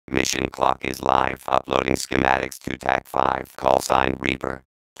Mission clock is live. Uploading schematics to TAC 5. Call sign Reaper.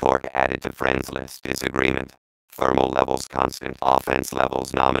 Torque added to friends list. Disagreement. Thermal levels constant. Offense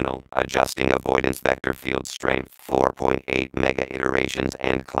levels nominal. Adjusting avoidance vector field strength. 4.8 mega iterations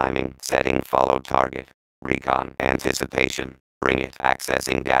and climbing. Setting follow target. Recon. Anticipation. Bring it.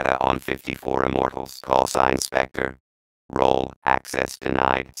 Accessing data on 54 immortals. Call sign Spectre. Roll. Access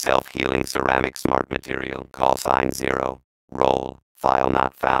denied. Self-healing ceramic smart material. Call sign 0. Roll. File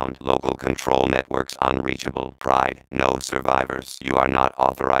not found. Local control networks unreachable. Pride. No survivors. You are not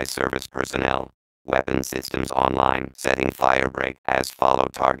authorized service personnel. Weapon systems online. Setting firebreak as follow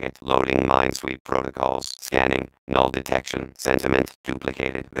target. Loading minesweep protocols. Scanning. Null detection. Sentiment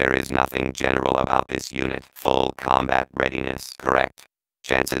duplicated. There is nothing general about this unit. Full combat readiness. Correct.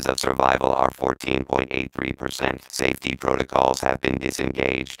 Chances of survival are 14.83%. Safety protocols have been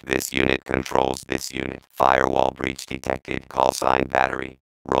disengaged. This unit controls this unit. Firewall breach detected. Call sign battery.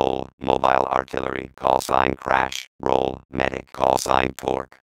 Roll. Mobile artillery. Call sign crash. Roll. Medic. Call sign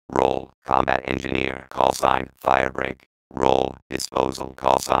torque. Roll. Combat engineer. Call sign firebreak. Roll. Disposal.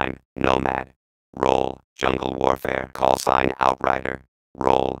 Call sign nomad. Roll. Jungle warfare. Call sign outrider.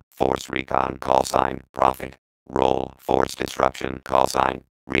 Roll. Force recon. Call sign prophet. Roll. Force disruption. Call sign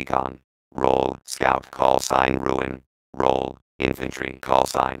recon. Roll. Scout. Call sign ruin. Roll. Infantry. Call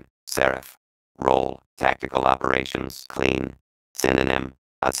sign seraph. Roll. Tactical operations. Clean. Synonym.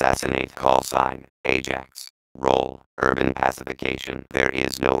 Assassinate. Call sign Ajax. Roll. Urban pacification. There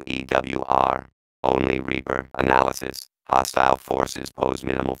is no EWR. Only Reaper. Analysis. Hostile forces pose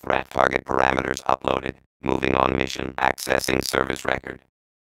minimal threat. Target parameters uploaded. Moving on mission. Accessing service record.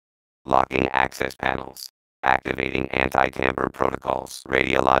 Locking access panels. Activating anti-tamper protocols.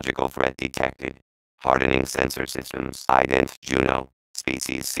 Radiological threat detected. Hardening sensor systems. Ident Juno.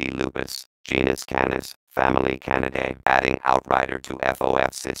 Species C. Lupus. Genus Canis. Family Canidae. Adding outrider to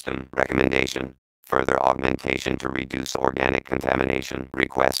FOF system. Recommendation. Further augmentation to reduce organic contamination.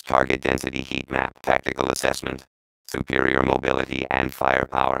 Request target density heat map. Tactical assessment. Superior mobility and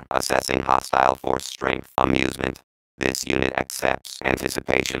firepower. Assessing hostile force strength. Amusement. This unit accepts.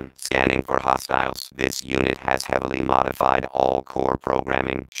 Anticipation. Scanning for hostiles. This unit has heavily modified all core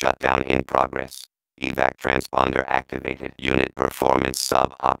programming. Shutdown in progress. Evac transponder activated. Unit performance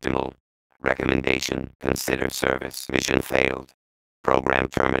suboptimal. Recommendation. Consider service. Mission failed. Program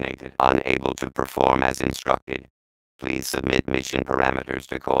terminated. Unable to perform as instructed. Please submit mission parameters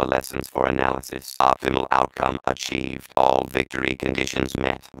to Coalescence for analysis. Optimal outcome achieved. All victory conditions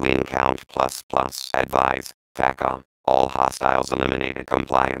met. Win count ++. Advise. TACOM. All hostiles eliminated.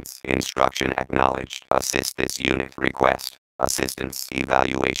 Compliance. Instruction acknowledged. Assist this unit. Request. Assistance.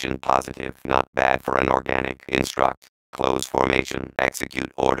 Evaluation positive. Not bad for an organic. Instruct. Close formation.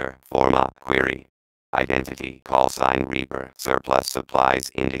 Execute order. Form up. Query. Identity. Call sign Reaper. Surplus supplies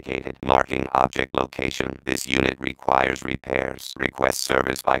indicated. Marking object location. This unit requires repairs. Request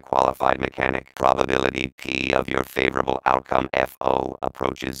service by qualified mechanic. Probability P of your favorable outcome FO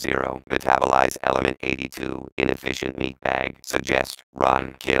approaches 0. Metabolize element 82. Inefficient meat bag. Suggest.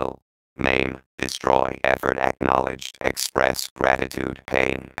 Run. Kill. Maim. Destroy. Effort acknowledged. Express gratitude.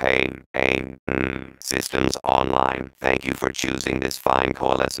 Pain. Aim. Systems online. Thank you for choosing this fine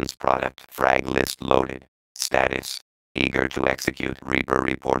Coalescence product. Frag list loaded. Status. Eager to execute. Reaper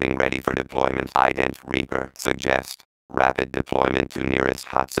reporting ready for deployment. Ident Reaper. Suggest. Rapid deployment to nearest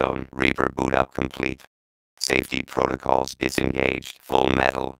hot zone. Reaper boot up complete. Safety protocols disengaged. Full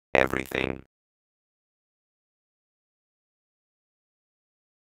metal. Everything.